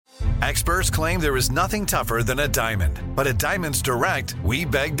Experts claim there is nothing tougher than a diamond. But at Diamonds Direct, we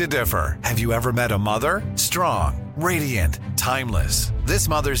beg to differ. Have you ever met a mother? Strong, radiant, timeless. This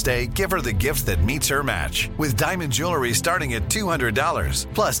Mother's Day, give her the gift that meets her match. With diamond jewelry starting at $200.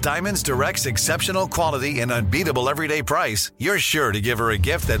 Plus Diamonds Direct's exceptional quality and unbeatable everyday price, you're sure to give her a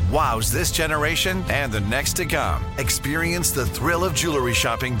gift that wows this generation and the next to come. Experience the thrill of jewelry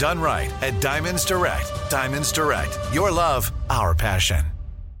shopping done right at Diamonds Direct. Diamonds Direct. Your love, our passion.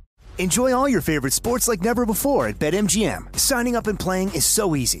 Enjoy all your favorite sports like never before at BetMGM. Signing up and playing is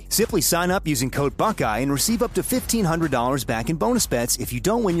so easy. Simply sign up using code Buckeye and receive up to $1,500 back in bonus bets if you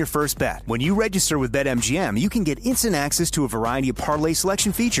don't win your first bet. When you register with BetMGM, you can get instant access to a variety of parlay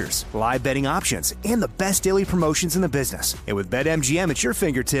selection features, live betting options, and the best daily promotions in the business. And with BetMGM at your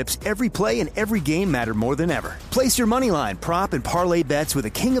fingertips, every play and every game matter more than ever. Place your moneyline, prop, and parlay bets with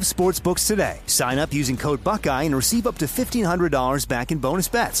the king of sportsbooks today. Sign up using code Buckeye and receive up to $1,500 back in bonus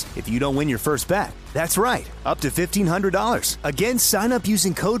bets if you don't win your first bet. That's right, up to $1,500. Again, sign up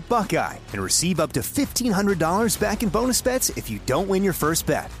using code Buckeye and receive up to $1,500 back in bonus bets if you don't win your first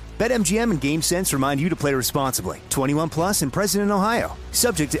bet. BetMGM and GameSense remind you to play responsibly. 21 plus and present in Ohio.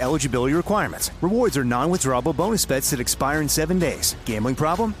 Subject to eligibility requirements. Rewards are non-withdrawable bonus bets that expire in 7 days. Gambling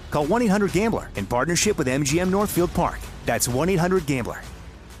problem? Call 1-800-GAMBLER in partnership with MGM Northfield Park. That's 1-800-GAMBLER.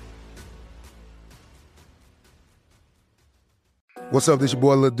 What's up, this your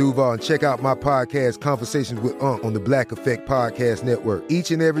boy Lil Duval, and check out my podcast, Conversations with Unc, on the Black Effect Podcast Network.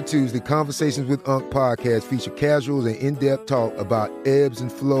 Each and every Tuesday, Conversations with Unc podcast feature casuals and in-depth talk about ebbs and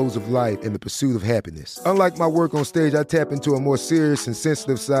flows of life and the pursuit of happiness. Unlike my work on stage, I tap into a more serious and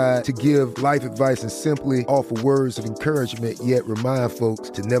sensitive side to give life advice and simply offer words of encouragement, yet remind folks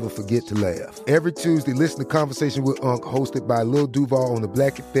to never forget to laugh. Every Tuesday, listen to Conversation with Unc, hosted by Lil Duval on the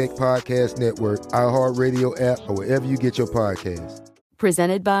Black Effect Podcast Network, iHeartRadio app, or wherever you get your podcasts.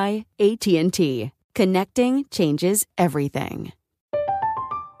 Presented by AT&T. Connecting changes everything.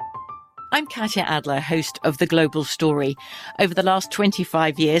 I'm Katya Adler, host of The Global Story. Over the last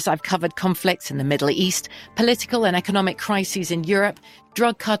 25 years, I've covered conflicts in the Middle East, political and economic crises in Europe,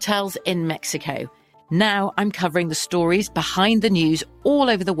 drug cartels in Mexico. Now I'm covering the stories behind the news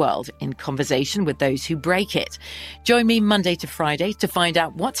all over the world in conversation with those who break it. Join me Monday to Friday to find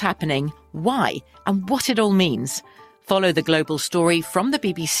out what's happening, why, and what it all means. Follow The Global Story from the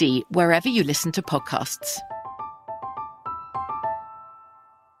BBC wherever you listen to podcasts.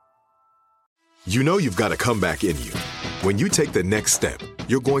 You know you've got a comeback in you. When you take the next step,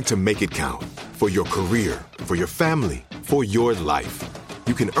 you're going to make it count. For your career, for your family, for your life.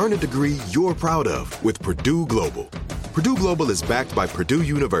 You can earn a degree you're proud of with Purdue Global. Purdue Global is backed by Purdue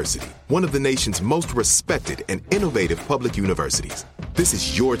University, one of the nation's most respected and innovative public universities. This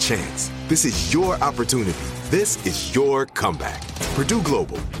is your chance. This is your opportunity. This is your comeback. Purdue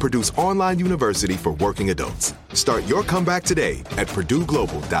Global, Purdue's online university for working adults. Start your comeback today at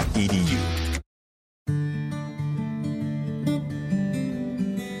purdueglobal.edu.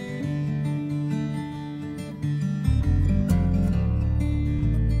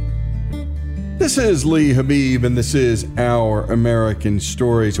 This is Lee Habib, and this is Our American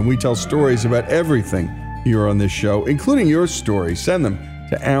Stories, and we tell stories about everything here on this show, including your stories. Send them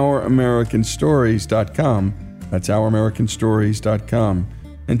to ouramericanstories.com. That's ouramericanstories.com.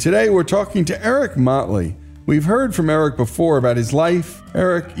 And today we're talking to Eric Motley. We've heard from Eric before about his life.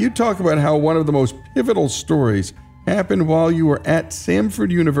 Eric, you talk about how one of the most pivotal stories happened while you were at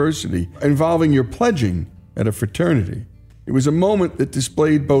Samford University, involving your pledging at a fraternity. It was a moment that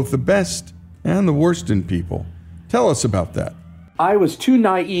displayed both the best and the worst in people. Tell us about that. I was too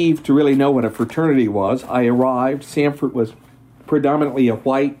naive to really know what a fraternity was. I arrived. Samford was predominantly a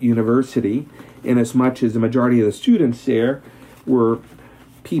white university, in as much as the majority of the students there were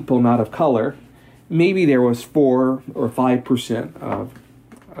people not of color. Maybe there was 4 or 5% of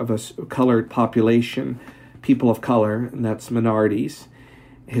a colored population, people of color, and that's minorities,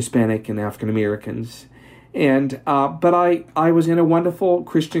 Hispanic and African Americans. And but I was in a wonderful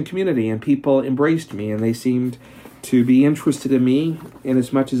Christian community, and people embraced me, and they seemed to be interested in me in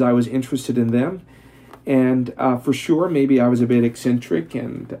as much as I was interested in them. And for sure, maybe I was a bit eccentric,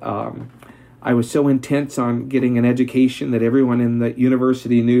 and I was so intense on getting an education that everyone in the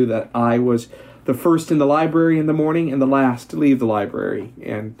university knew that I was the first in the library in the morning and the last to leave the library.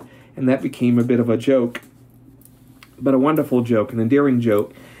 And that became a bit of a joke, but a wonderful joke, an endearing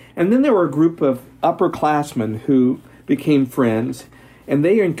joke. And then there were a group of upperclassmen who became friends, and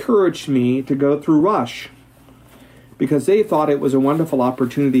they encouraged me to go through Rush because they thought it was a wonderful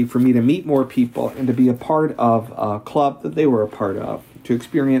opportunity for me to meet more people and to be a part of a club that they were a part of, to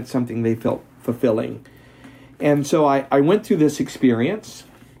experience something they felt fulfilling. And so I went through this experience,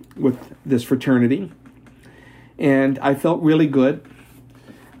 with this fraternity, and I felt really good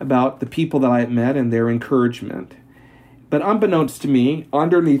about the people that I had met and their encouragement. But unbeknownst to me,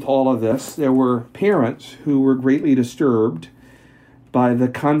 underneath all of this, there were parents who were greatly disturbed by the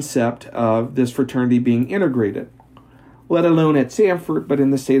concept of this fraternity being integrated, let alone at Samford, but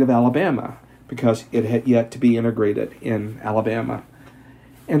in the state of Alabama, because it had yet to be integrated in Alabama.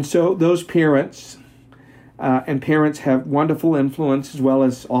 And so those parents, and parents have wonderful influence as well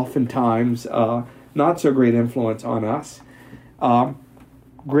as oftentimes not so great influence on us,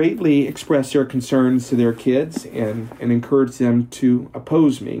 greatly express their concerns to their kids and encourage them to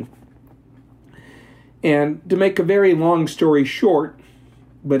oppose me. And to make a very long story short,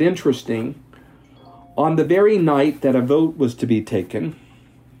 but interesting, on the very night that a vote was to be taken,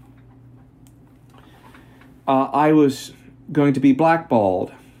 I was going to be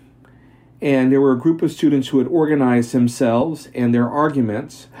blackballed. And there were a group of students who had organized themselves and their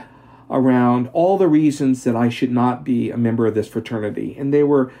arguments around all the reasons that I should not be a member of this fraternity. And they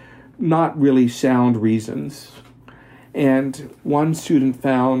were not really sound reasons. And one student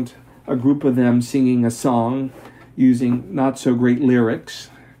found a group of them singing a song using not so great lyrics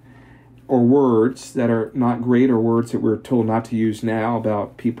or words that are not great, or words that we're told not to use now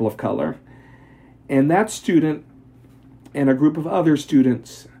about people of color. And that student and a group of other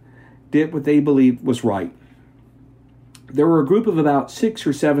students did what they believed was right. There were a group of about 6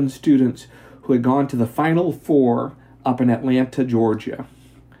 or 7 students who had gone to the Final Four up in Atlanta, Georgia.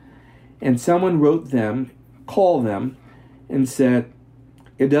 And someone called them, and said,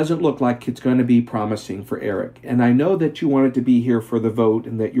 "It doesn't look like it's going to be promising for Eric. And I know that you wanted to be here for the vote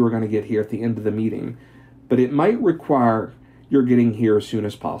and that you were going to get here at the end of the meeting, but it might require your getting here as soon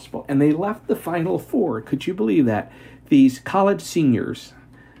as possible." And they left the Final Four. Could you believe that? These college seniors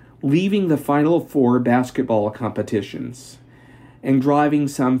leaving the Final Four basketball competitions and driving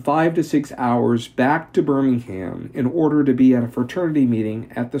some 5 to 6 hours back to Birmingham in order to be at a fraternity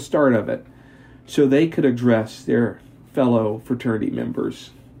meeting at the start of it so they could address their fellow fraternity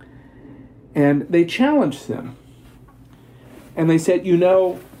members. And they challenged them. And they said, "You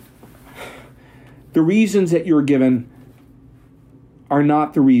know, the reasons that you're given are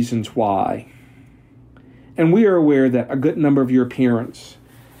not the reasons why. And we are aware that a good number of your parents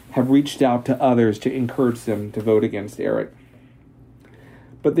have reached out to others to encourage them to vote against Eric.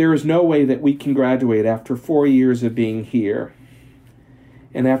 But there is no way that we can graduate after 4 years of being here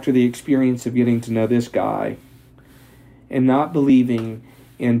and after the experience of getting to know this guy and not believing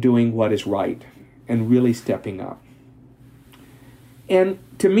in doing what is right and really stepping up." And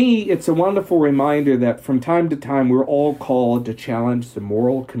to me, it's a wonderful reminder that from time to time we're all called to challenge the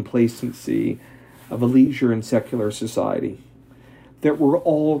moral complacency of a leisure and secular society, that we're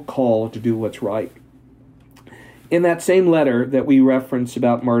all called to do what's right. In that same letter that we referenced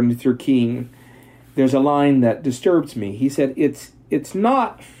about Martin Luther King, there's a line that disturbs me. He said, it's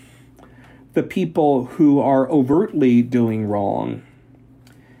not the people who are overtly doing wrong.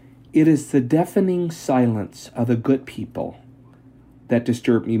 It is the deafening silence of the good people that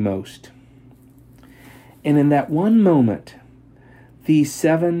disturb me most. And in that one moment, these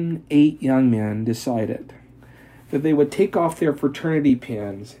 7, 8 young men decided that they would take off their fraternity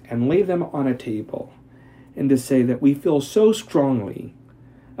pins and lay them on a table and to say that we feel so strongly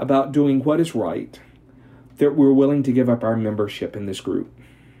about doing what is right that we're willing to give up our membership in this group.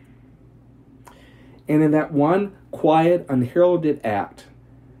 And in that one quiet, unheralded act,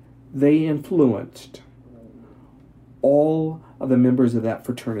 they influenced all of the members of that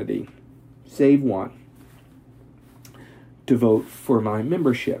fraternity, save one, to vote for my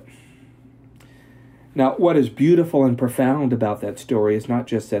membership. Now, what is beautiful and profound about that story is not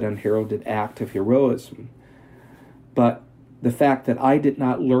just that unheralded act of heroism, but the fact that I did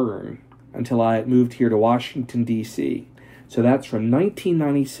not learn until I had moved here to Washington, D.C. So that's from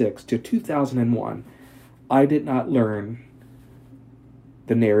 1996 to 2001. I did not learn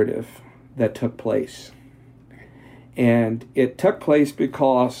the narrative that took place. And it took place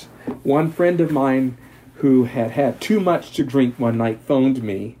because one friend of mine who had had too much to drink one night phoned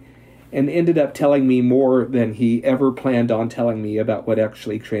me and ended up telling me more than he ever planned on telling me about what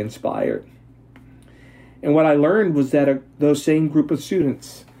actually transpired. And what I learned was that those same group of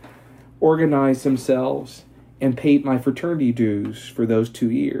students organized themselves and paid my fraternity dues for those 2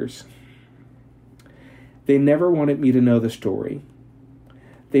 years. They never wanted me to know the story.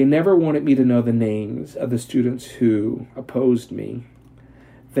 They never wanted me to know the names of the students who opposed me.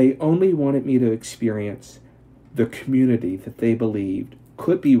 They only wanted me to experience the community that they believed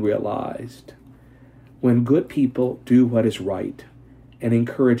could be realized when good people do what is right and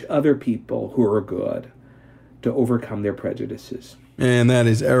encourage other people who are good to overcome their prejudices. And that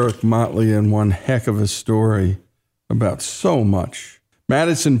is Eric Motley, and one heck of a story about so much.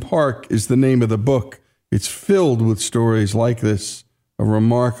 Madison Park is the name of the book. It's filled with stories like this, a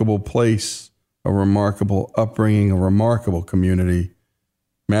remarkable place, a remarkable upbringing, a remarkable community.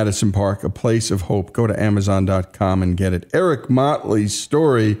 Madison Park, A Place of Hope. Go to Amazon.com and get it. Eric Motley's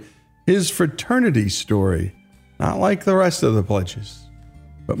story, his fraternity story, not like the rest of the pledges,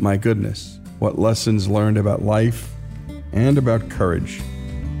 but my goodness, what lessons learned about life and about courage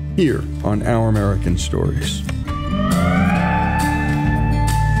here on Our American Stories.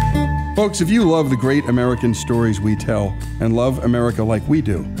 Folks, if you love the great American stories we tell and love America like we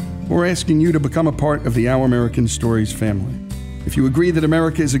do, we're asking you to become a part of the Our American Stories family. If you agree that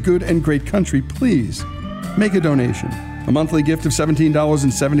America is a good and great country, please make a donation. A monthly gift of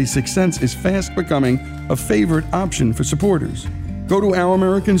 $17.76 is fast becoming a favorite option for supporters. Go to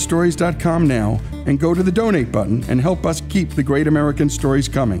OurAmericanStories.com now and go to the donate button and help us keep the great American stories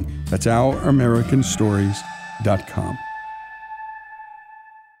coming. That's OurAmericanStories.com.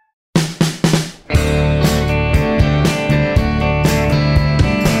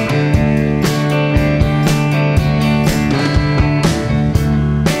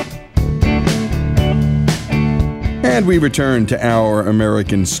 And we return to Our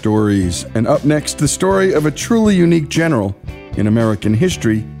American Stories. And up next, the story of a truly unique general in American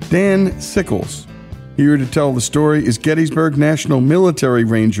history, Dan Sickles. Here to tell the story is Gettysburg National Military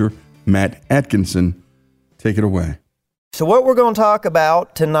Ranger Matt Atkinson. Take it away. So what we're going to talk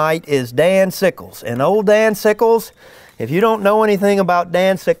about tonight is Dan Sickles. And old Dan Sickles, if you don't know anything about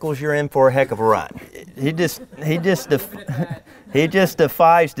Dan Sickles, you're in for a heck of a ride. He just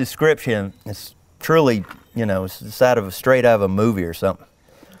defies description. It's truly, it's straight out of a movie or something.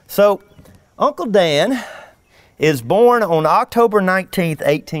 So, Uncle Dan is born on October 19th,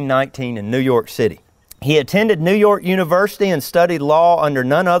 1819 in New York City. He attended New York University and studied law under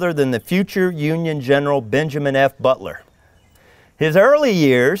none other than the future Union General Benjamin F. Butler. His early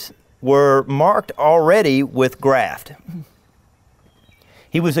years were marked already with graft.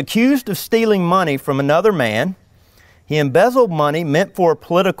 He was accused of stealing money from another man. He embezzled money meant for a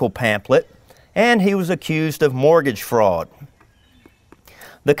political pamphlet, and he was accused of mortgage fraud.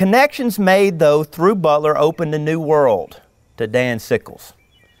 The connections made, though, through Butler opened a new world to Dan Sickles,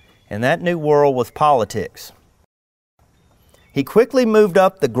 and that new world was politics. He quickly moved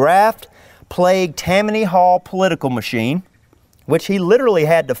up the graft-plagued Tammany Hall political machine, which he literally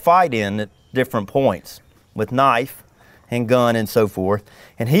had to fight in at different points, with knife and gun and so forth,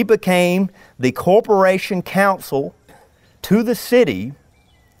 and he became the corporation counsel to the city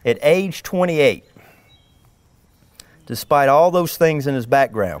at age 28, despite all those things in his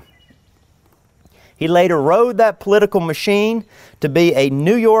background. He later rode that political machine to be a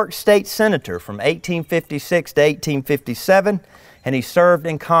New York State Senator from 1856 to 1857, and he served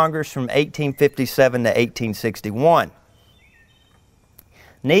in Congress from 1857 to 1861.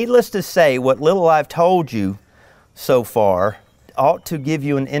 Needless to say, what little I've told you so far ought to give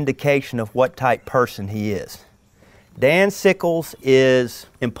you an indication of what type person he is. Dan Sickles is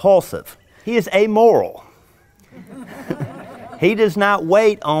impulsive. He is amoral. He does not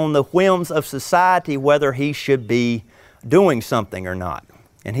wait on the whims of society whether he should be doing something or not.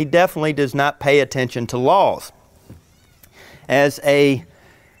 And he definitely does not pay attention to laws. As a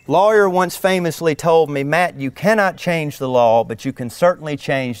lawyer once famously told me, Matt, you cannot change the law, but you can certainly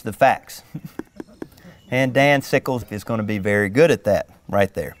change the facts. And Dan Sickles is going to be very good at that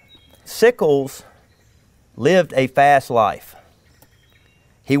right there. Sickles lived a fast life.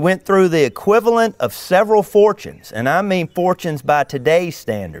 He went through the equivalent of several fortunes, and I mean fortunes by today's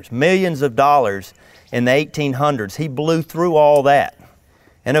standards, millions of dollars in the 1800s. He blew through all that.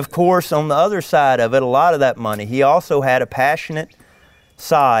 And of course, on the other side of it, a lot of that money, he also had a passionate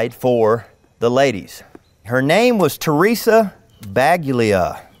side for the ladies. Her name was Teresa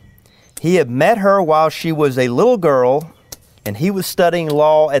Baglia. He had met her while she was a little girl, and he was studying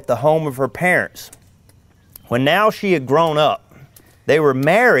law at the home of her parents. When now she had grown up, they were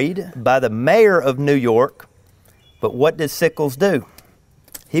married by the mayor of New York, but what did Sickles do?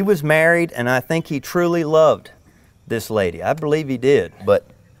 He was married, and I think he truly loved this lady. I believe he did, but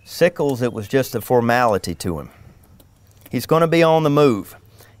Sickles, it was just a formality to him. He's going to be on the move.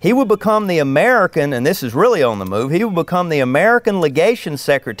 He would become the American, and this is really on the move, he would become the American Legation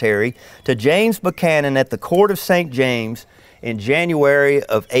Secretary to James Buchanan at the Court of St. James in January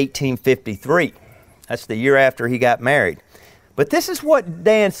of 1853. That's the year after he got married. But this is what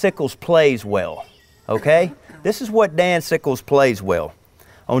Dan Sickles plays well, okay? This is what Dan Sickles plays well.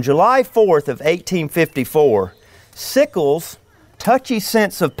 On July 4th of 1854, Sickles' touchy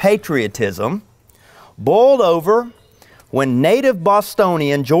sense of patriotism boiled over when native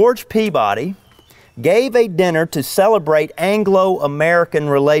Bostonian George Peabody gave a dinner to celebrate Anglo-American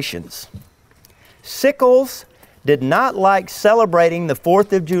relations. Sickles did not like celebrating the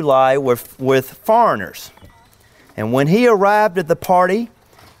 4th of July with foreigners. And when he arrived at the party,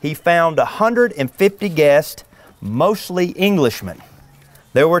 he found 150 guests, mostly Englishmen.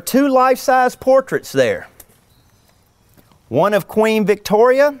 There were 2 life-size portraits there, one of Queen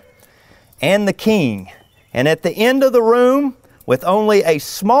Victoria and the King. And at the end of the room, with only a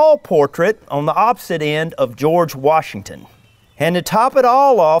small portrait on the opposite end of George Washington. And to top it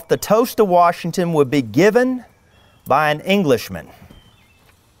all off, the toast to Washington would be given by an Englishman.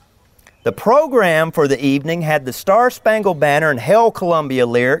 The program for the evening had the Star-Spangled Banner and Hail Columbia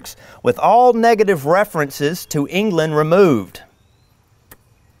lyrics with all negative references to England removed.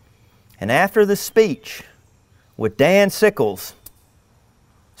 And after the speech, with Dan Sickles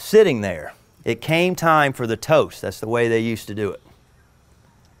sitting there, it came time for the toast. That's the way they used to do it.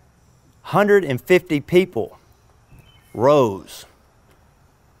 150 people rose.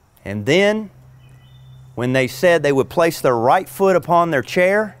 And then, when they said they would place their right foot upon their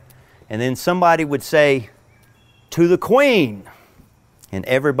chair, and then somebody would say, "To the Queen," and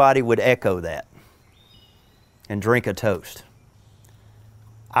everybody would echo that and drink a toast.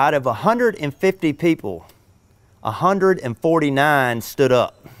 Out of 150 people, 149 stood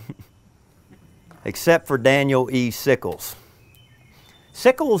up, except for Daniel E. Sickles.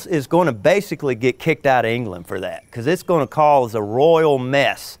 Sickles is going to basically get kicked out of England for that, because it's going to cause a royal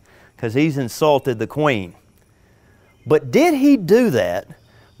mess, because he's insulted the Queen. But did he do that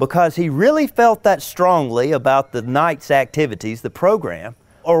because he really felt that strongly about the night's activities, the program,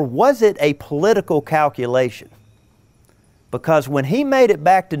 or was it a political calculation? Because when he made it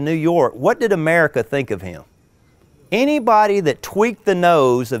back to New York, what did America think of him? Anybody that tweaked the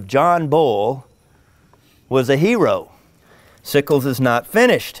nose of John Bull was a hero. Sickles is not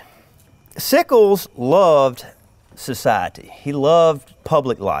finished. Sickles loved society. He loved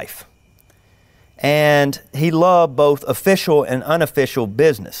public life. And he loved both official and unofficial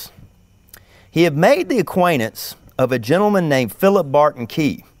business. He had made the acquaintance of a gentleman named Philip Barton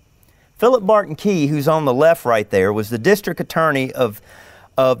Key. Philip Barton Key, who's on the left right there, was the district attorney of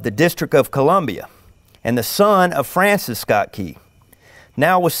the District of Columbia and the son of Francis Scott Key.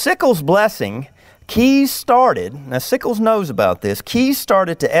 Now, with Sickles' blessing, Keyes started, now Sickles knows about this, Keyes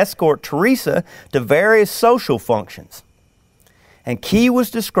started to escort Teresa to various social functions. And Key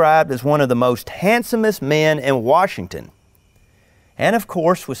was described as one of the most handsomest men in Washington. And of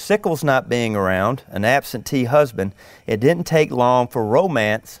course, with Sickles not being around, an absentee husband, it didn't take long for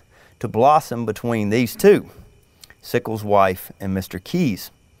romance to blossom between these two, Sickles' wife and Mr.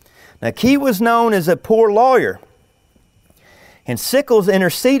 Keyes. Now, Key was known as a poor lawyer, and Sickles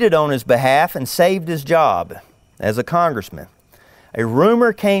interceded on his behalf and saved his job as a congressman. A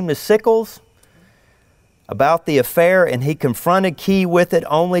rumor came to Sickles about the affair, and he confronted Key with it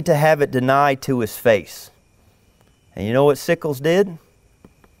only to have it denied to his face. And you know what Sickles did?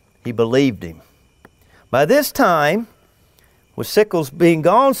 He believed him. By this time, with Sickles being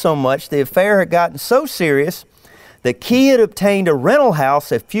gone so much, the affair had gotten so serious that Key had obtained a rental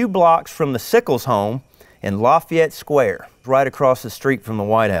house a few blocks from the Sickles home in Lafayette Square, right across the street from the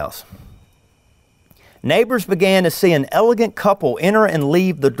White House. Neighbors began to see an elegant couple enter and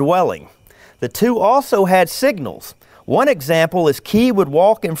leave the dwelling. The two also had signals. One example is Key would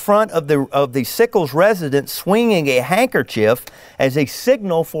walk in front of the Sickles residence swinging a handkerchief as a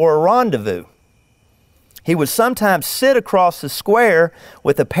signal for a rendezvous. He would sometimes sit across the square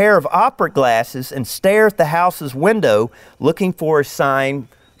with a pair of opera glasses and stare at the house's window looking for a sign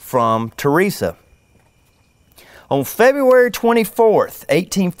from Teresa. On February 24th,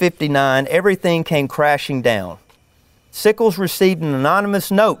 1859, everything came crashing down. Sickles received an anonymous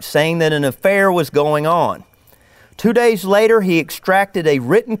note saying that an affair was going on. 2 days later, he extracted a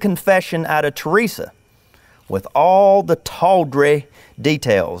written confession out of Teresa with all the tawdry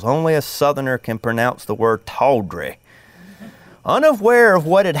details. Only a Southerner can pronounce the word tawdry. Unaware of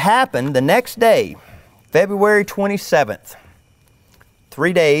what had happened, the next day, February 27th,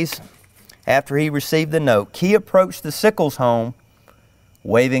 3 days after he received the note, Key approached the Sickles home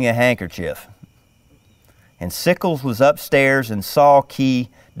waving a handkerchief. And Sickles was upstairs and saw Key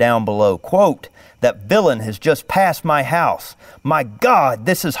down below. Quote, "That villain has just passed my house. My God,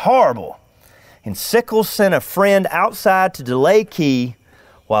 this is horrible." And Sickles sent a friend outside to delay Key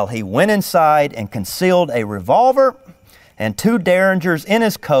while he went inside and concealed a revolver and 2 derringers in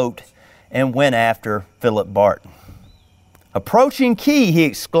his coat and went after Philip Barton. Approaching Key, he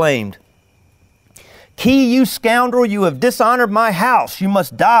exclaimed, "Key, you scoundrel, you have dishonored my house. You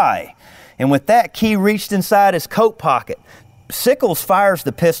must die." And with that, Key reached inside his coat pocket. Sickles fires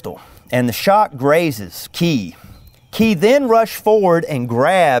the pistol, and the shot grazes Key. Key then rushed forward and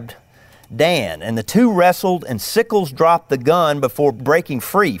grabbed Dan, and the two wrestled, and Sickles dropped the gun before breaking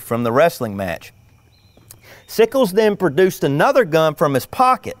free from the wrestling match. Sickles then produced another gun from his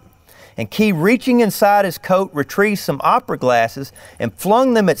pocket, and Key, reaching inside his coat, retrieved some opera glasses and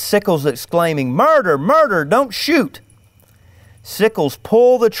flung them at Sickles, exclaiming, "Murder, murder, don't shoot!" Sickles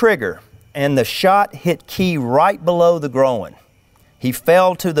pulled the trigger, and the shot hit Key right below the groin. He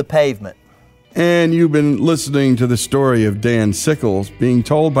fell to the pavement. And you've been listening to the story of Dan Sickles being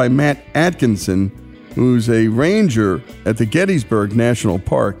told by Matt Atkinson, who's a ranger at the Gettysburg National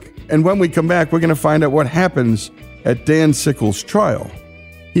Park. And when we come back, we're going to find out what happens at Dan Sickles' trial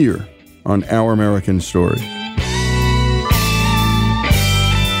here on Our American Story.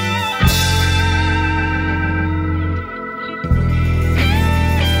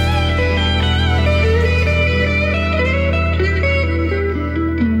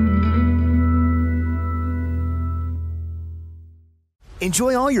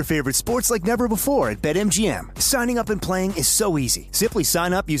 Enjoy all your favorite sports like never before at BetMGM. Signing up and playing is so easy. Simply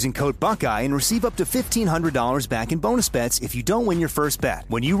sign up using code Buckeye and receive up to $1,500 back in bonus bets if you don't win your first bet.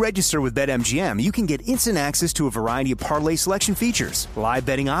 When you register with BetMGM, you can get instant access to a variety of parlay selection features, live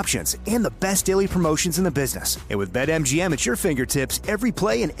betting options, and the best daily promotions in the business. And with BetMGM at your fingertips, every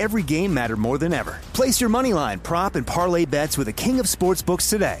play and every game matter more than ever. Place your moneyline, prop, and parlay bets with the king of sportsbooks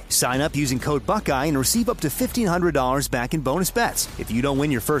today. Sign up using code Buckeye and receive up to $1,500 back in bonus bets if you don't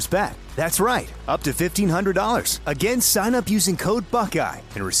win your first bet. That's right, up to $1,500. Again, sign up using code Buckeye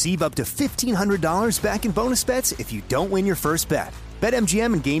and receive up to $1,500 back in bonus bets if you don't win your first bet.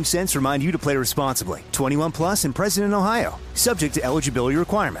 BetMGM and GameSense remind you to play responsibly. 21 plus and present in Ohio. Subject to eligibility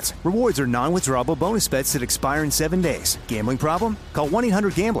requirements. Rewards are non-withdrawable bonus bets that expire in 7 days. Gambling problem? Call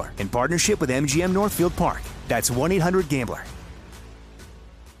 1-800-GAMBLER in partnership with MGM Northfield Park. That's 1-800-GAMBLER.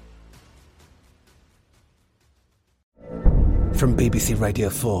 From BBC Radio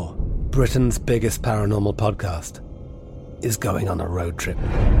 4, Britain's biggest paranormal podcast is going on a road trip.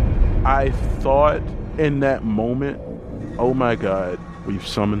 I thought in that moment, oh my God, we've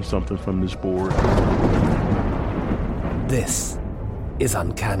summoned something from this board. This is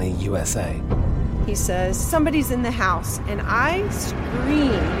Uncanny USA. He says, somebody's in the house, and I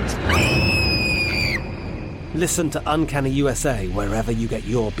screamed. Listen to Uncanny USA wherever you get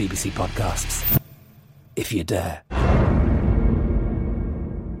your BBC podcasts, if you dare.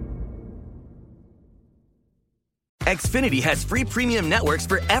 Xfinity has free premium networks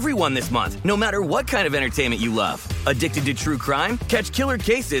for everyone this month, no matter what kind of entertainment you love. Addicted to true crime? Catch killer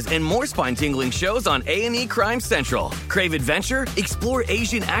cases and more spine-tingling shows on A&E Crime Central. Crave adventure? Explore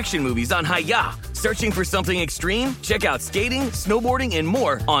Asian action movies on Hi-YAH. Searching for something extreme? Check out skating, snowboarding, and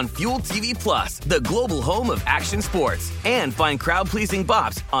more on Fuel TV Plus, the global home of action sports. And find crowd-pleasing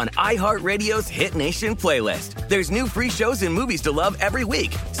bops on iHeartRadio's Hit Nation playlist. There's new free shows and movies to love every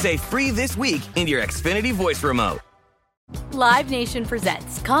week. Say free this week in your Xfinity voice remote. Live Nation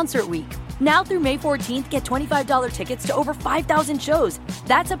presents Concert Week. Now through May 14th, get $25 tickets to over 5,000 shows.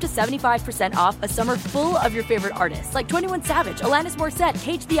 That's up to 75% off a summer full of your favorite artists like 21 Savage, Alanis Morissette,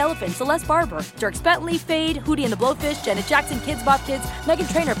 Cage the Elephant, Celeste Barber, Dierks Bentley, Fade, Hootie and the Blowfish, Janet Jackson, Kidz Bop Kids,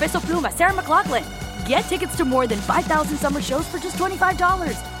 Meghan Trainor, Peso Pluma, Sarah McLachlan. Get tickets to more than 5,000 summer shows for just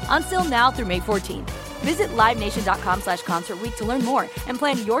 $25. On sale now through May 14th. Visit LiveNation.com/Concert Week to learn more and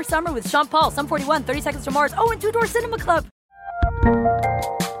plan your summer with Sean Paul, Sum 41, 30 Seconds to Mars, and Two Door Cinema Club.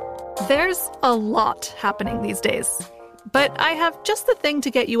 There's a lot happening these days, but I have just the thing to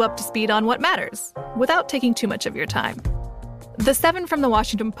get you up to speed on what matters without taking too much of your time. The 7 from the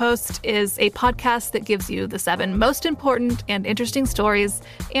Washington Post is a podcast that gives you the 7 most important and interesting stories,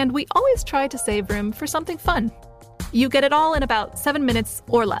 and we always try to save room for something fun. You get it all in about 7 minutes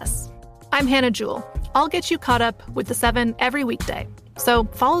or less. I'm Hannah Jewell. I'll get you caught up with the 7 every weekday. So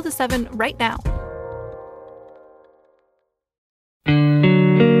follow the 7 right now.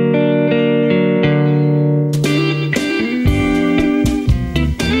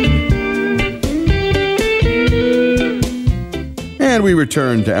 And we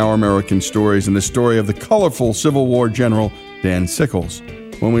return to Our American Stories and the story of the colorful Civil War general Dan Sickles.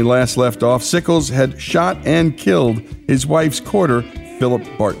 When we last left off, Sickles had shot and killed his wife's courter, Philip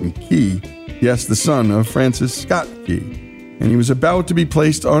Barton Key, yes, the son of Francis Scott Key, and he was about to be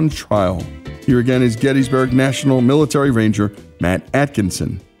placed on trial. Here again is Gettysburg National Military Ranger Matt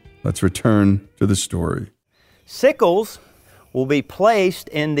Atkinson. Let's return to the story. Sickles will be placed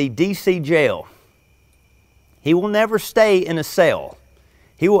in the D.C. jail. He will never stay in a cell.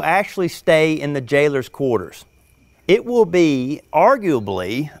 He will actually stay in the jailer's quarters. it will be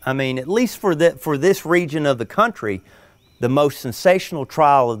arguably, I mean, at least for this region of the country, the most sensational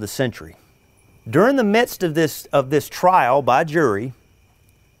trial of the century. During the midst of this trial by jury,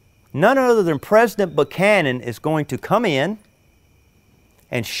 none other than President Buchanan is going to come in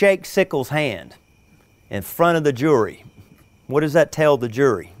and shake Sickles' hand in front of the jury. What does that tell the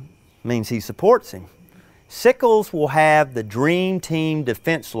jury? It means he supports him. Sickles will have the dream team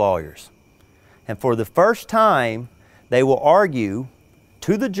defense lawyers. And for the first time, they will argue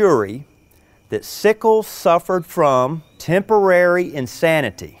to the jury that Sickles suffered from temporary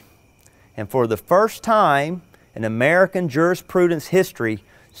insanity. And for the first time in American jurisprudence history,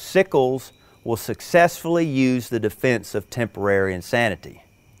 Sickles will successfully use the defense of temporary insanity.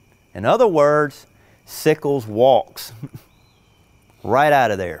 In other words, Sickles walks right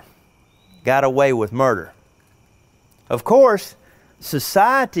out of there. Got away with murder. Of course,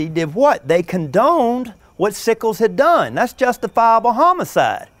 society did what? They condoned what Sickles had done. That's justifiable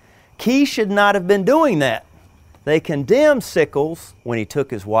homicide. Key should not have been doing that. They condemned Sickles when he took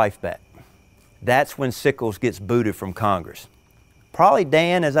his wife back. That's when Sickles gets booted from Congress. Probably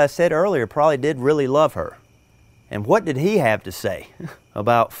Dan, as I said earlier, probably did really love her. And what did he have to say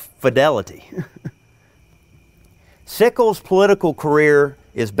about fidelity? Sickles' political career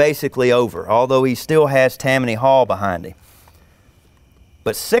is basically over, although he still has Tammany Hall behind him.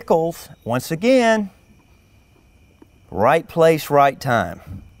 But Sickles, once again, right place, right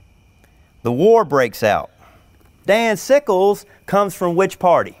time. The war breaks out. Dan Sickles comes from which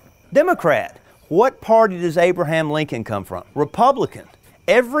party? Democrat. What party does Abraham Lincoln come from? Republican.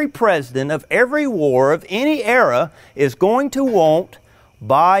 Every president of every war of any era is going to want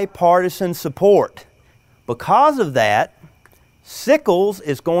bipartisan support. Because of that, Sickles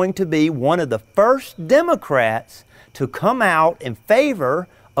is going to be one of the first Democrats to come out in favor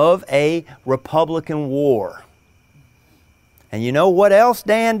of a Republican war. And you know what else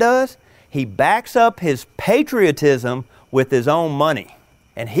Dan does? He backs up his patriotism with his own money.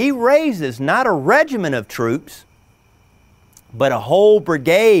 And he raises not a regiment of troops, but a whole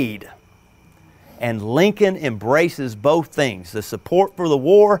brigade. And Lincoln embraces both things, the support for the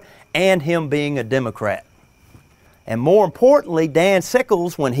war and him being a Democrat. And more importantly, Dan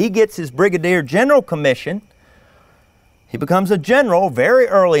Sickles, when he gets his Brigadier General commission, he becomes a general very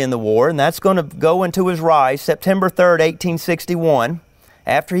early in the war, and that's going to go into his rise, September 3rd, 1861,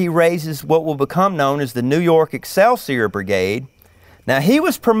 after he raises what will become known as the New York Excelsior Brigade. Now, he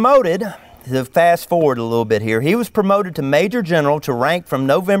was promoted, to fast forward a little bit here, he was promoted to Major General to rank from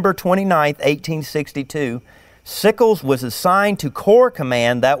November 29th, 1862. Sickles was assigned to Corps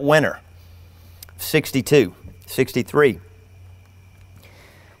Command that winter, 63.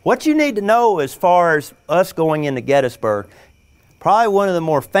 What you need to know as far as us going into Gettysburg, probably one of the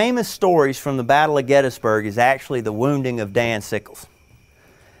more famous stories from the Battle of Gettysburg is actually the wounding of Dan Sickles.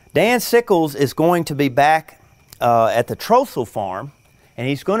 Dan Sickles is going to be back at the Trossel farm, and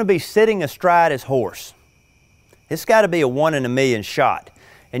he's going to be sitting astride his horse. It's got to be a 1 in a million shot.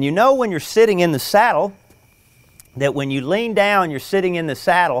 And you know when you're sitting in the saddle, that when you lean down, you're sitting in the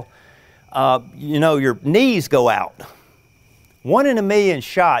saddle, you know, your knees go out. 1 in a million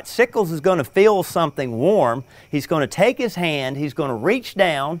shot. Sickles is going to feel something warm. He's going to take his hand, he's going to reach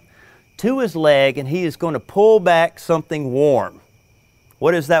down to his leg, and he is going to pull back something warm.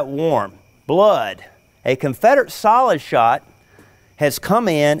 What is that warm? Blood. A Confederate solid shot has come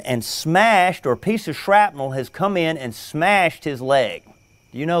in and smashed, or a piece of shrapnel has come in and smashed his leg.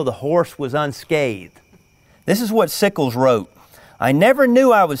 You know, the horse was unscathed. This is what Sickles wrote. I never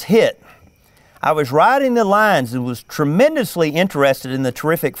knew I was hit. I was riding the lines and was tremendously interested in the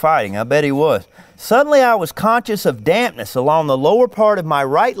terrific fighting. I bet he was. Suddenly I was conscious of dampness along the lower part of my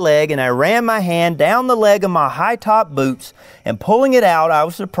right leg, and I ran my hand down the leg of my high-top boots, and pulling it out, I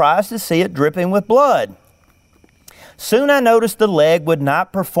was surprised to see it dripping with blood. Soon I noticed the leg would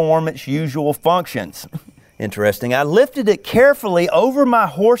not perform its usual functions. Interesting. I lifted it carefully over my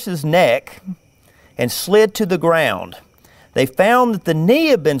horse's neck and slid to the ground. They found that the knee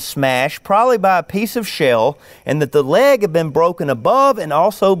had been smashed, probably by a piece of shell, and that the leg had been broken above and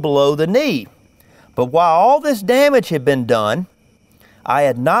also below the knee. But while all this damage had been done, I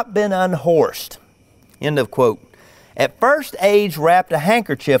had not been unhorsed. End of quote. At first, aides wrapped a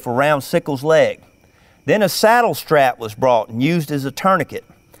handkerchief around Sickles' leg. Then a saddle strap was brought and used as a tourniquet.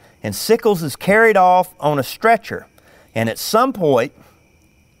 And Sickles is carried off on a stretcher. And at some point,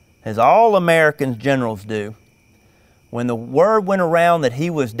 as all American generals do, when the word went around that he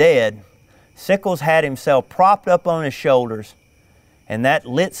was dead, Sickles had himself propped up on his shoulders, and that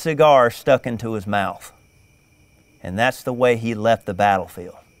lit cigar stuck into his mouth. And that's the way he left the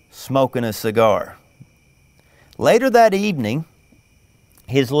battlefield, smoking a cigar. Later that evening,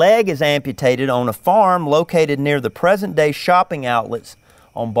 his leg is amputated on a farm located near the present-day shopping outlets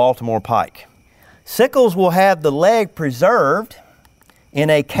on Baltimore Pike. Sickles will have the leg preserved in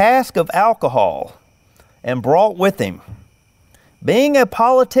a cask of alcohol and brought with him. Being a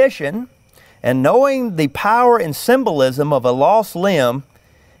politician and knowing the power and symbolism of a lost limb,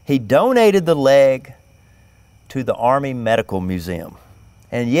 he donated the leg to the Army Medical Museum.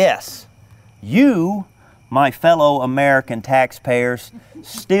 And yes, you, my fellow American taxpayers,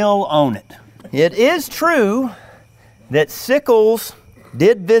 still own it. It is true that Sickles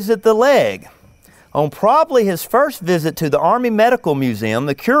did visit the leg. On probably his first visit to the Army Medical Museum,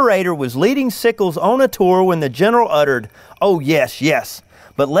 the curator was leading Sickles on a tour when the general uttered, "Oh yes, yes,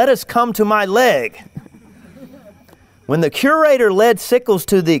 but let us come to my leg." When the curator led Sickles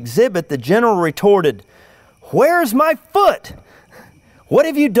to the exhibit, the general retorted, "Where's my foot? What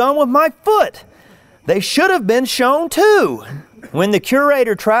have you done with my foot? They should have been shown too." When the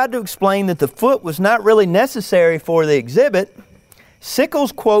curator tried to explain that the foot was not really necessary for the exhibit,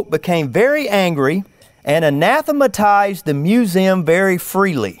 Sickles, quote, became very angry and anathematized the museum very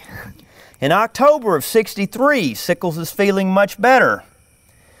freely. In October of '63, Sickles is feeling much better,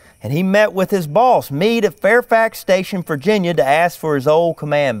 and he met with his boss, Meade, at Fairfax Station, Virginia, to ask for his old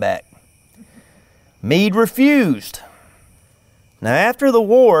command back. Meade refused. Now, after the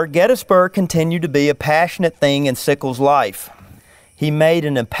war, Gettysburg continued to be a passionate thing in Sickles' life. He made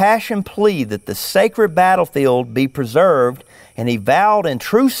an impassioned plea that the sacred battlefield be preserved, and he vowed in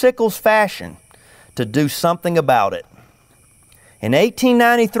true Sickles fashion to do something about it. In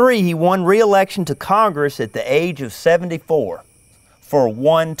 1893, he won re-election to Congress at the age of 74 for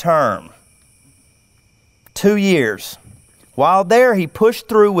one term, 2 years. While there, he pushed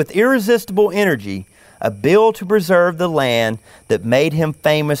through with irresistible energy a bill to preserve the land that made him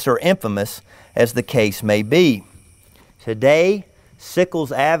famous or infamous, as the case may be. Today,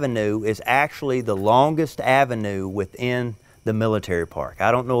 Sickles Avenue is actually the longest avenue within the military park.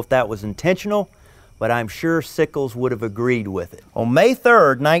 I don't know if that was intentional, but I'm sure Sickles would have agreed with it. On May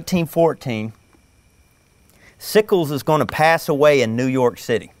 3rd, 1914, Sickles is going to pass away in New York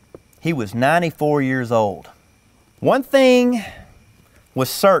City. He was 94 years old. One thing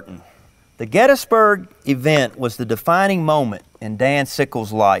was certain. The Gettysburg event was the defining moment in Dan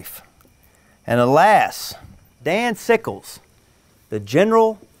Sickles' life. And alas, Dan Sickles, the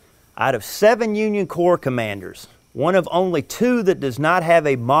general out of 7 Union Corps commanders, one of only 2 that does not have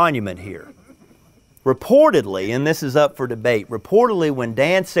a monument here. Reportedly, and this is up for debate, reportedly when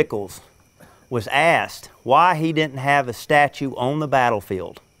Dan Sickles was asked why he didn't have a statue on the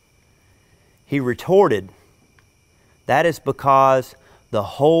battlefield, he retorted, "That is because the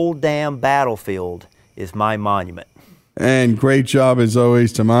whole damn battlefield is my monument." And great job, as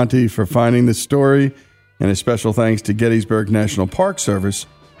always, to Monty for finding this story. And a special thanks to Gettysburg National Park Service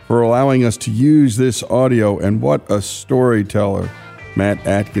for allowing us to use this audio. And what a storyteller Matt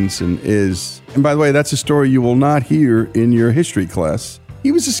Atkinson is. And by the way, that's a story you will not hear in your history class.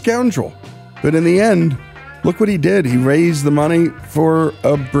 He was a scoundrel. But in the end, look what he did. He raised the money for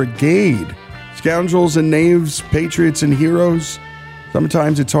a brigade. Scoundrels and knaves, patriots and heroes.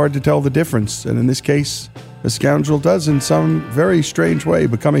 Sometimes it's hard to tell the difference. And in this case, a scoundrel does in some very strange way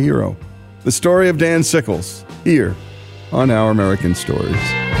become a hero. The story of Dan Sickles, here on Our American Stories.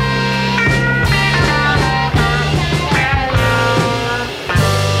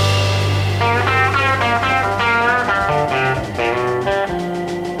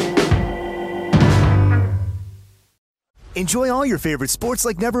 Enjoy all your favorite sports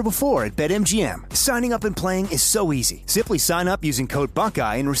like never before at BetMGM. Signing up and playing is so easy. Simply sign up using code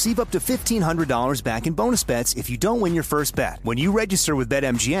Buckeye and receive up to $1,500 back in bonus bets if you don't win your first bet. When you register with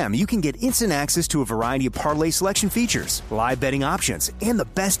BetMGM, you can get instant access to a variety of parlay selection features, live betting options, and the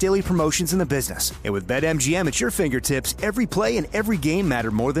best daily promotions in the business. And with BetMGM at your fingertips, every play and every game matter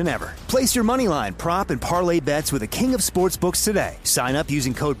more than ever. Place your moneyline, prop, and parlay bets with the king of sportsbooks today. Sign up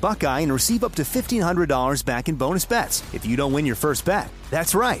using code Buckeye and receive up to $1,500 back in bonus bets if you don't win your first bet.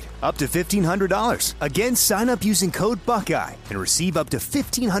 That's right, up to $1,500. Again, sign up using code Buckeye and receive up to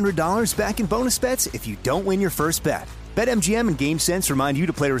 $1,500 back in bonus bets if you don't win your first bet. BetMGM and GameSense remind you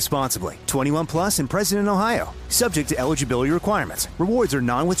to play responsibly. 21 plus and present in Ohio. Subject to eligibility requirements. Rewards are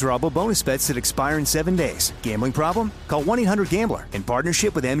non-withdrawable bonus bets that expire in 7 days. Gambling problem? Call 1-800-GAMBLER in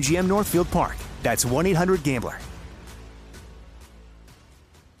partnership with MGM Northfield Park. That's 1-800-GAMBLER.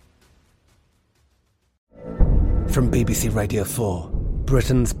 From BBC Radio 4,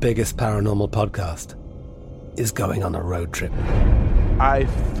 Britain's biggest paranormal podcast is going on a road trip. I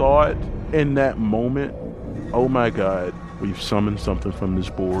thought in that moment, oh my God, we've summoned something from this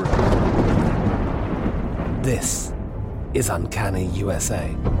board. This is Uncanny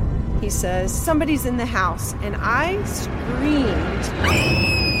USA. He says, somebody's in the house, and I screamed.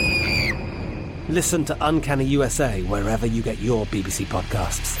 Listen to Uncanny USA wherever you get your BBC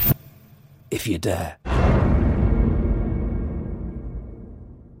podcasts, if you dare.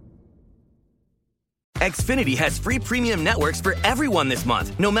 Xfinity has free premium networks for everyone this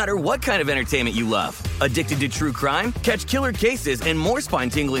month, no matter what kind of entertainment you love. Addicted to true crime? Catch killer cases and more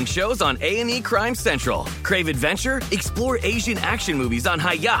spine-tingling shows on A&E Crime Central. Crave adventure? Explore Asian action movies on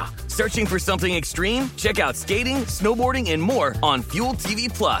Hi-YAH. Searching for something extreme? Check out skating, snowboarding, and more on Fuel TV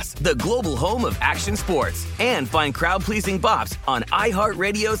Plus, the global home of action sports. And find crowd-pleasing bops on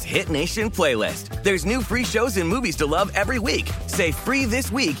iHeartRadio's Hit Nation playlist. There's new free shows and movies to love every week. Say free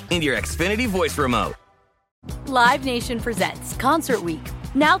this week in your Xfinity voice remote. Live Nation presents Concert Week.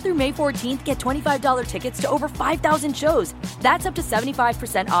 Now through May 14th, get $25 tickets to over 5,000 shows. That's up to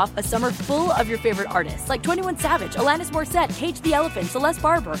 75% off a summer full of your favorite artists like 21 Savage, Alanis Morissette, Cage the Elephant, Celeste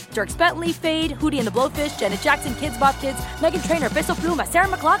Barber, Dierks Bentley, Fade, Hootie and the Blowfish, Janet Jackson, Kidz Bop Kids, Meghan Trainor, Peso Pluma, Sarah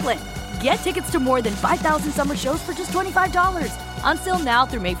McLachlan. Get tickets to more than 5,000 summer shows for just $25. Until now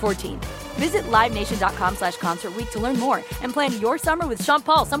through May 14th. Visit LiveNation.com/Concert Week to learn more and plan your summer with Sean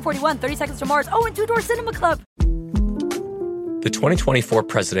Paul, Sum 41, 30 Seconds to Mars, and Two Door Cinema Club. The 2024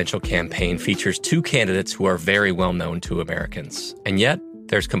 presidential campaign features two candidates who are very well known to Americans. And yet,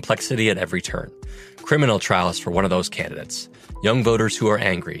 there's complexity at every turn. Criminal trials for one of those candidates. Young voters who are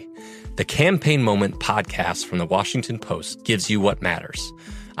angry. The Campaign Moment podcast from the Washington Post gives you what matters.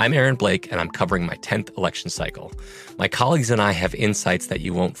 I'm Aaron Blake, and I'm covering my 10th election cycle. My colleagues and I have insights that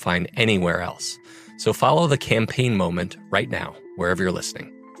you won't find anywhere else. So follow The Campaign Moment right now, wherever you're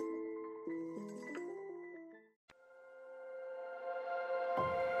listening.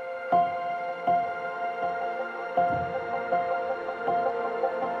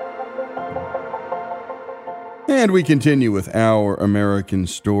 And we continue with our American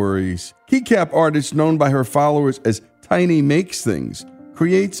stories. Keycap artist known by her followers as Tiny Makes Things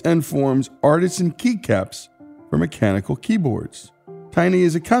creates and forms artisan keycaps for mechanical keyboards. Tiny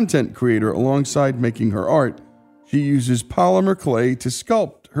is a content creator alongside making her art. She uses polymer clay to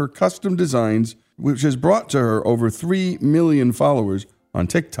sculpt her custom designs, which has brought to her over 3 million followers on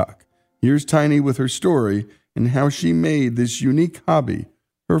TikTok. Here's Tiny with her story and how she made this unique hobby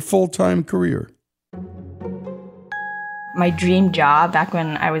her full-time career. My dream job back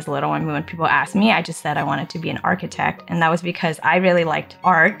when I was little, when people asked me, I just said I wanted to be an architect. And that was because I really liked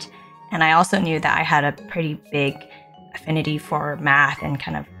art. And I also knew that I had a pretty big affinity for math and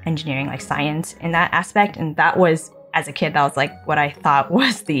kind of engineering, like science in that aspect. And that was, as a kid, that was like what I thought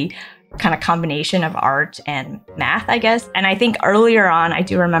was the kind of combination of art and math, I guess. And I think earlier on, I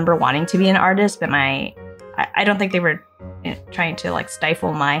do remember wanting to be an artist, but I don't think they were trying to like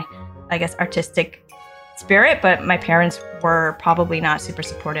stifle my, I guess, artistic spirit, but my parents were probably not super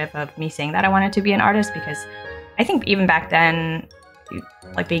supportive of me saying that I wanted to be an artist, because I think even back then,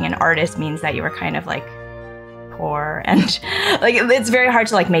 like being an artist means that you were kind of like poor and like it's very hard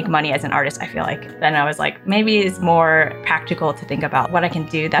to like make money as an artist, I feel like. Then I was like, maybe it's more practical to think about what I can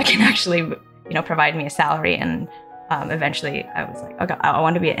do that can actually, provide me a salary. And eventually I was like, okay, I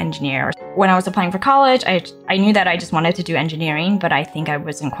want to be an engineer. When I was applying for college, I knew that I just wanted to do engineering, but I think I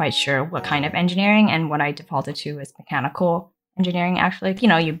wasn't quite sure what kind of engineering, and what I defaulted to was mechanical engineering, actually.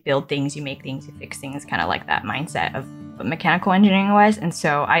 You build things, you make things, you fix things, kind of like that mindset of what mechanical engineering was. And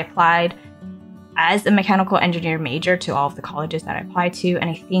so I applied as a mechanical engineer major to all of the colleges that I applied to. And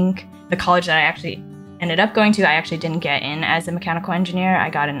I think the college that I actually ended up going to, I actually didn't get in as a mechanical engineer. I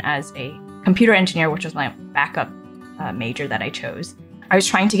got in as a computer engineer, which was my backup major that I chose. I was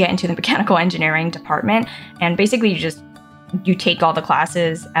trying to get into the mechanical engineering department, and basically you take all the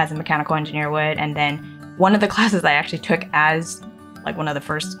classes as a mechanical engineer would, and then one of the classes I actually took as like one of the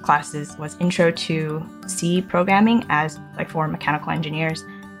first classes was Intro to C programming as like for mechanical engineers.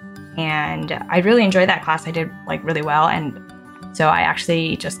 And I really enjoyed that class. I did like really well, and so I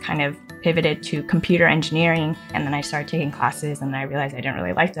actually just kind of pivoted to computer engineering, and then I started taking classes, and I realized I didn't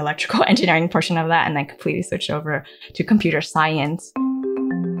really like the electrical engineering portion of that, and then completely switched over to computer science.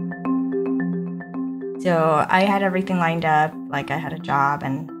 So I had everything lined up, like I had a job,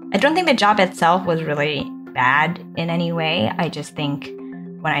 and I don't think the job itself was really bad in any way. I just think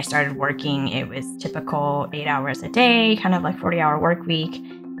when I started working, it was typical 8 hours a day, kind of like 40-hour work week,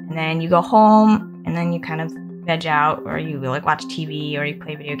 and then you go home, and then you kind of veg out, or you like watch TV, or you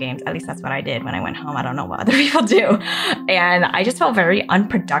play video games. At least that's what I did when I went home. I don't know what other people do. And I just felt very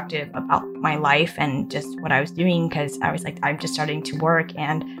unproductive about my life and just what I was doing, because I was like, I'm just starting to work,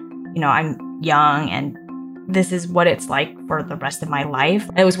 and I'm young, and this is what it's like for the rest of my life.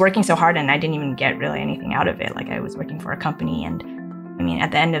 I was working so hard and I didn't even get really anything out of it. Like I was working for a company, and I mean,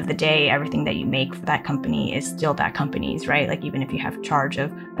 at the end of the day, everything that you make for that company is still that company's, right? Like even if you have charge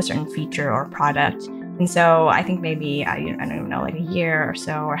of a certain feature or product. And so I think maybe, I don't even know, like a year or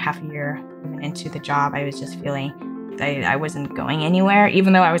so or half a year even into the job, I was just feeling that I wasn't going anywhere,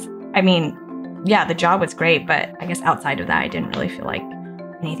 even though yeah, the job was great, but I guess outside of that, I didn't really feel like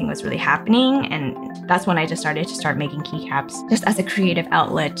anything was really happening. And that's when I just started making keycaps just as a creative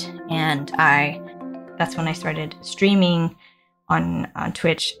outlet. And that's when I started streaming on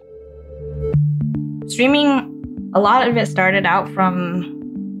Twitch. Streaming, a lot of it started out from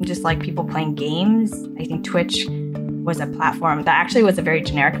just like people playing games. I think Twitch was a platform that actually was a very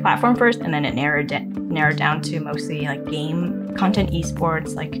generic platform first, and then it narrowed down to mostly like game content,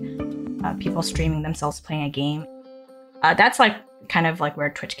 esports, like people streaming themselves playing a game. That's like kind of like where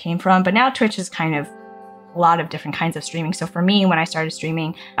Twitch came from. But now Twitch is kind of a lot of different kinds of streaming. So for me, when I started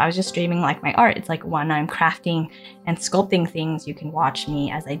streaming, I was just streaming like my art. It's like when I'm crafting and sculpting things, you can watch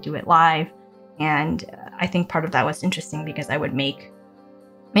me as I do it live. And I think part of that was interesting because I would make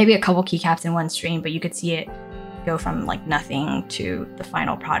maybe a couple keycaps in one stream, but you could see it go from like nothing to the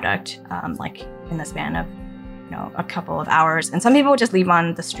final product, like in the span of, a couple of hours. And some people would just leave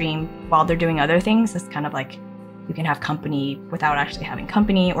on the stream while they're doing other things. It's kind of like you can have company without actually having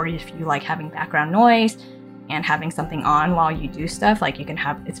company, or if you like having background noise and having something on while you do stuff, like you can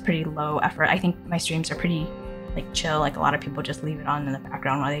have, it's pretty low effort. I think my streams are pretty like chill. Like a lot of people just leave it on in the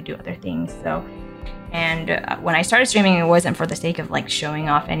background while they do other things. So, and when I started streaming, it wasn't for the sake of like showing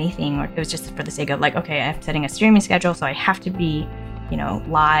off anything, or it was just for the sake of like, okay, I'm setting a streaming schedule, so I have to be,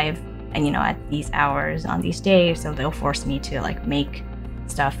 live and, at these hours on these days. So they'll force me to like make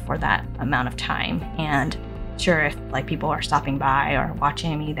stuff for that amount of time. And sure, if like people are stopping by or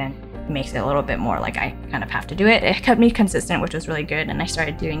watching me, then it makes it a little bit more like I kind of have to do it. It kept me consistent, which was really good. And I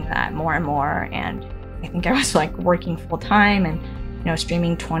started doing that more and more. And I think I was like working full time and,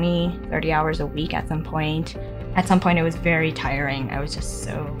 streaming 20, 30 hours a week at some point. At some point, it was very tiring. I was just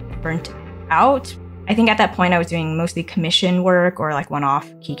so burnt out. I think at that point, I was doing mostly commission work or like one-off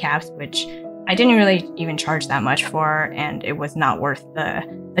keycaps, which I didn't really even charge that much for. And it was not worth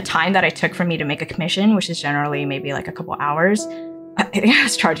the time that I took for me to make a commission, which is generally maybe like a couple hours. I think I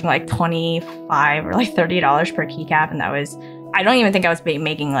was charging like $25 or like $30 per keycap. And I don't even think I was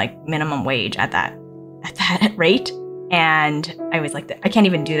making like minimum wage at that rate. And I was like, I can't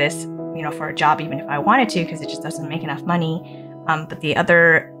even do this, for a job, even if I wanted to, because it just doesn't make enough money. But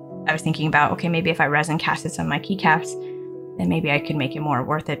I was thinking about, okay, maybe if I resin casted some of my keycaps, then maybe I could make it more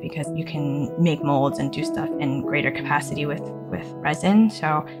worth it, because you can make molds and do stuff in greater capacity with resin.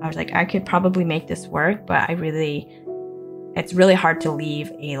 So I was like, I could probably make this work, but it's really hard to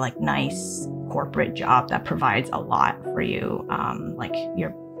leave a like nice corporate job that provides a lot for you, like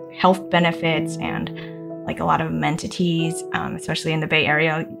your health benefits and like a lot of amenities, especially in the Bay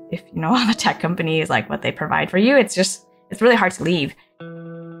Area. If you know all the tech companies, like what they provide for you, it's really hard to leave.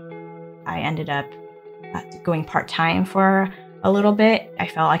 I ended up going part-time for a little bit. I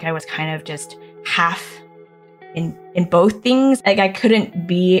felt like I was kind of just half in both things. Like I couldn't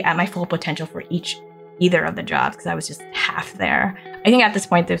be at my full potential for either of the jobs because I was just half there. I think at this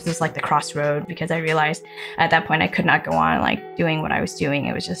point, this was like the crossroad, because I realized at that point I could not go on like doing what I was doing.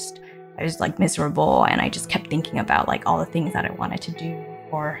 I was like miserable, and I just kept thinking about like all the things that I wanted to do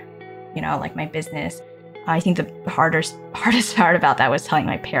for, like my business. I think the hardest part about that was telling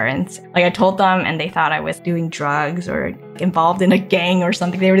my parents. Like I told them and they thought I was doing drugs or involved in a gang or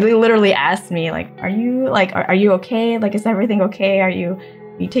something. They really literally asked me like, are you okay? Like, is everything okay? Are you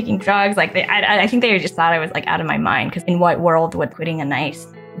taking drugs? Like I think they just thought I was like out of my mind, because in what world would quitting a nice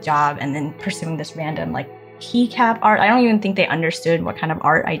job and then pursuing this random like keycap art? I don't even think they understood what kind of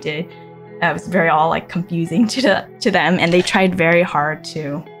art I did. It was very all like confusing to them, and they tried very hard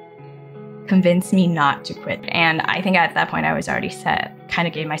to convince me not to quit. And I think at that point I was already set, kind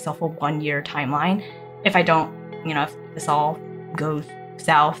of gave myself a 1-year timeline. If I don't, if this all goes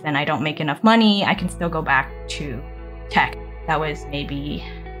south and I don't make enough money, I can still go back to tech. That was maybe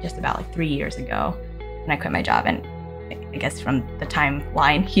just about like 3 years ago when I quit my job. And I guess from the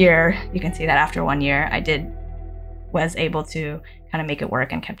timeline here, you can see that after 1 year, was able to kind of make it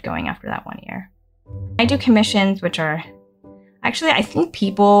work and kept going after that 1 year. I do commissions, which are actually, I think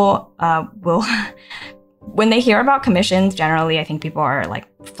people will, when they hear about commissions, generally, I think people are like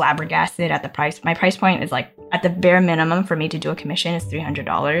flabbergasted at the price. My price point is like, at the bare minimum for me to do a commission is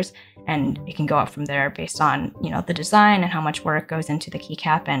 $300. And it can go up from there based on, the design and how much work goes into the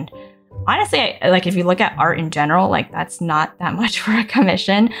keycap. And honestly, like if you look at art in general, like that's not that much for a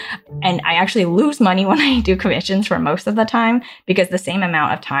commission. And I actually lose money when I do commissions for most of the time, because the same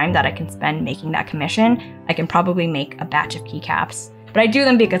amount of time that I can spend making that commission, I can probably make a batch of keycaps. But I do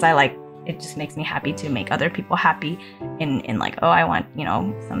them because I like, it just makes me happy to make other people happy in like, oh, I want,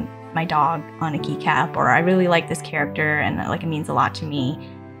 my dog on a keycap, or I really like this character and like it means a lot to me.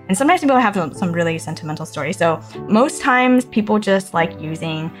 And sometimes people have some really sentimental stories. So most times people just like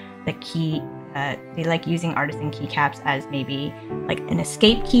using the key, they like using artisan keycaps as maybe like an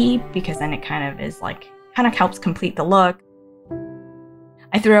escape key, because then it kind of helps complete the look.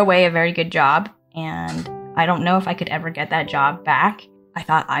 I threw away a very good job, and I don't know if I could ever get that job back. I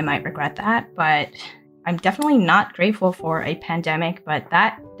thought I might regret that, but I'm definitely not grateful for a pandemic, but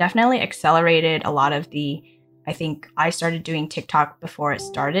that definitely accelerated a lot of I think I started doing TikTok before it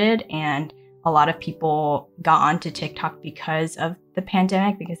started, and a lot of people got onto TikTok because of the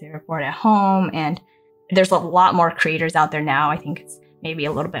pandemic, because they were bored at home, and there's a lot more creators out there now. I think it's maybe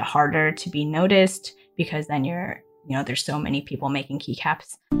a little bit harder to be noticed because then there's so many people making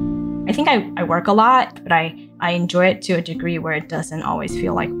keycaps. I think I work a lot, but I enjoy it to a degree where it doesn't always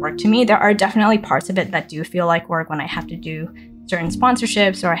feel like work to me. There are definitely parts of it that do feel like work when I have to do certain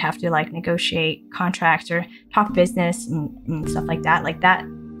sponsorships, or I have to like negotiate contracts or talk business and stuff like that. Like that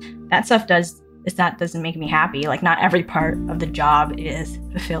stuff doesn't make me happy. Like not every part of the job is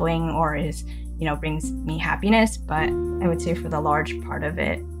fulfilling or is, brings me happiness. But I would say for the large part of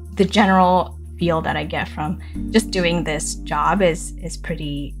it, the general feel that I get from just doing this job is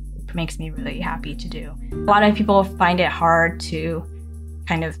makes me really happy to do. A lot of people find it hard to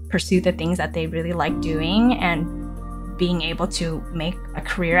kind of pursue the things that they really like doing and being able to make a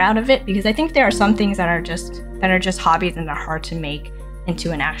career out of it, because I think there are some things that are just hobbies and they're hard to make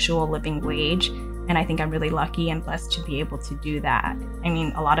into an actual living wage. And I think I'm really lucky and blessed to be able to do that. I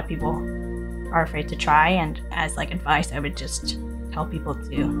mean, a lot of people are afraid to try, and as like advice, I would just tell people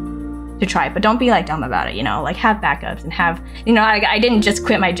to try, but don't be like dumb about it, like have backups and have, I didn't just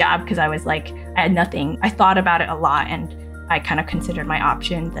quit my job because I was like, I had nothing. I thought about it a lot, and I kind of considered my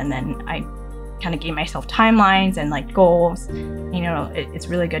options, and then I kind of gave myself timelines and like goals. It's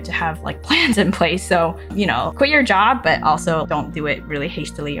really good to have like plans in place. So, quit your job, but also don't do it really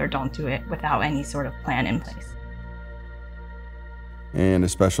hastily, or don't do it without any sort of plan in place. And a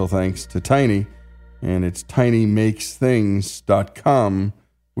special thanks to Tiny, and it's tinymakesthings.com,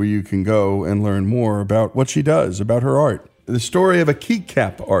 where you can go and learn more about what she does, about her art. The story of a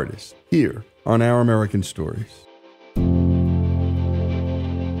keycap artist here on Our American Stories.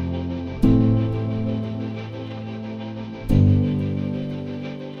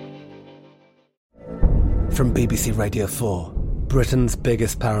 From BBC Radio 4, Britain's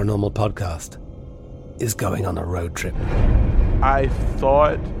biggest paranormal podcast is going on a road trip. I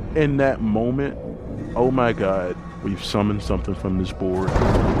thought in that moment, oh my God, we've summoned something from this board.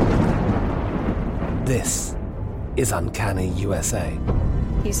 This is Uncanny USA.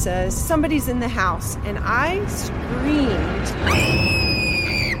 He says, somebody's in the house, and I screamed.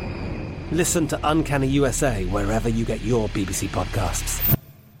 Listen to Uncanny USA wherever you get your BBC podcasts,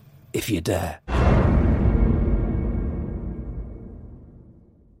 if you dare.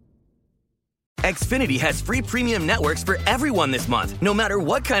 Xfinity has free premium networks for everyone this month, no matter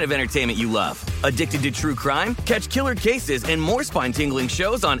what kind of entertainment you love. Addicted to true crime? Catch killer cases and more spine-tingling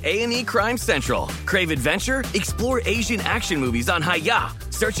shows on A&E Crime Central. Crave adventure? Explore Asian action movies on Hi-YAH.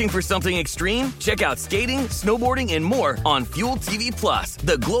 Searching for something extreme? Check out skating, snowboarding, and more on Fuel TV Plus,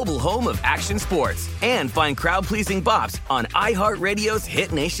 the global home of action sports. And find crowd-pleasing bops on iHeartRadio's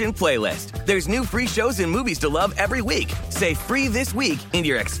Hit Nation playlist. There's new free shows and movies to love every week. Say free this week in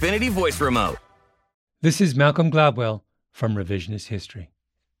your Xfinity voice remote. This is Malcolm Gladwell from Revisionist History.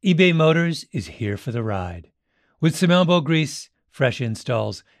 eBay Motors is here for the ride. With some elbow grease, fresh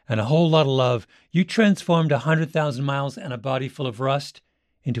installs, and a whole lot of love, you transformed 100,000 miles and a body full of rust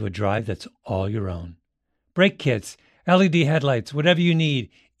into a drive that's all your own. Brake kits, LED headlights, whatever you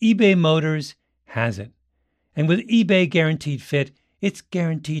need, eBay Motors has it. And with eBay Guaranteed Fit, it's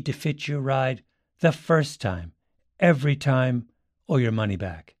guaranteed to fit your ride the first time, every time, or your money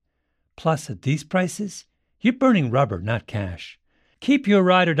back. Plus, at these prices, you're burning rubber, not cash. Keep your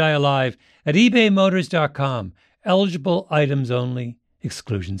ride or die alive at ebaymotors.com. Eligible items only.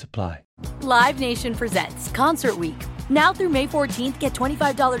 Exclusions apply. Live Nation presents Concert Week. Now through May 14th, get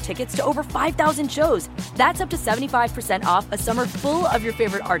 $25 tickets to over 5,000 shows. That's up to 75% off a summer full of your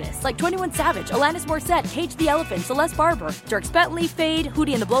favorite artists like 21 Savage, Alanis Morissette, Cage the Elephant, Celeste Barber, Dierks Bentley, Fade,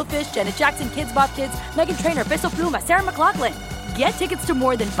 Hootie and the Blowfish, Janet Jackson, Kidz Bop Kids, Meghan Trainor, Peso Pluma, Sarah McLachlan. Get tickets to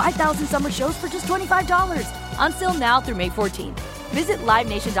more than 5,000 summer shows for just $25. Until now through May 14th. Visit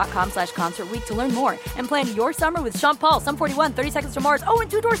LiveNation.com/Concert Week to learn more and plan your summer with Sean Paul, Sum 41, 30 Seconds to Mars,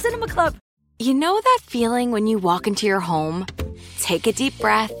 and Two Door Cinema Club. You know that feeling when you walk into your home, take a deep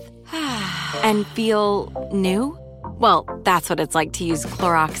breath, and feel new? Well, that's what it's like to use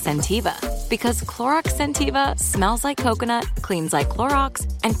Clorox Scentiva. Because Clorox Scentiva smells like coconut, cleans like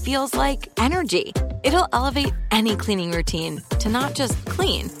Clorox, and feels like energy. It'll elevate any cleaning routine to not just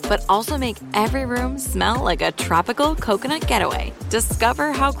clean, but also make every room smell like a tropical coconut getaway.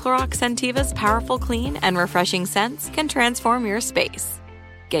 Discover how Clorox Scentiva's powerful clean and refreshing scents can transform your space.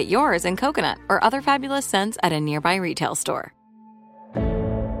 Get yours in coconut or other fabulous scents at a nearby retail store.